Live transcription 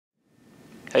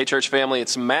Hey church family,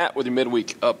 it's Matt with your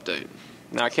midweek update.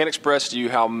 Now I can't express to you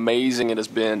how amazing it has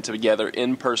been to be together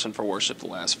in person for worship the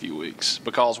last few weeks,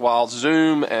 because while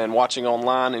Zoom and watching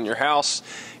online in your house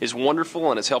is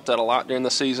wonderful and it's helped out a lot during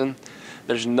the season,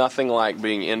 there's nothing like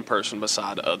being in person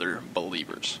beside other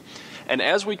believers. And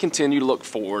as we continue to look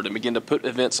forward and begin to put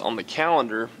events on the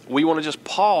calendar, we want to just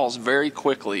pause very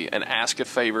quickly and ask a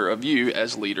favor of you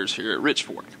as leaders here at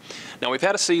Richfork. Now, we've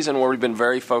had a season where we've been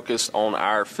very focused on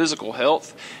our physical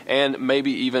health, and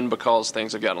maybe even because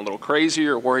things have gotten a little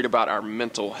crazier, worried about our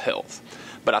mental health.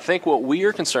 But I think what we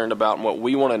are concerned about and what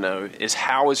we want to know is,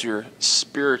 how is your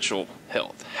spiritual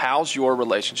health? How's your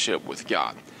relationship with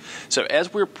God? So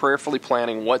as we're prayerfully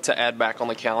planning what to add back on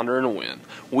the calendar and when,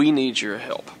 we need your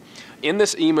help. In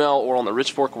this email or on the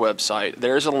Richfork website,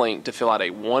 there's a link to fill out a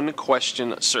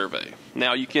one-question survey.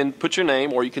 Now, you can put your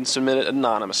name or you can submit it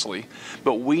anonymously,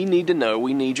 but we need to know,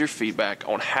 we need your feedback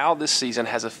on how this season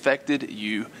has affected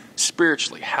you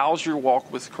spiritually. How's your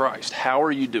walk with Christ? How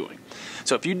are you doing?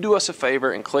 So if you do us a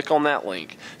favor and click on that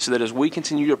link, so that as we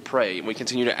continue to pray and we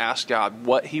continue to ask God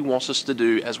what He wants us to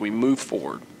do as we move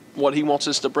forward, what He wants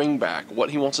us to bring back, what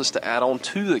He wants us to add on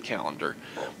to the calendar,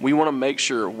 we want to make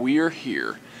sure we are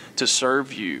here to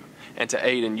serve you and to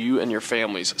aid in you and your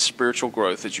family's spiritual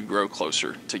growth as you grow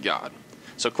closer to God.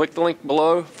 So click the link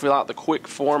below, fill out the quick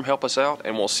form, help us out,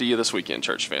 and we'll see you this weekend,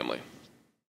 church family.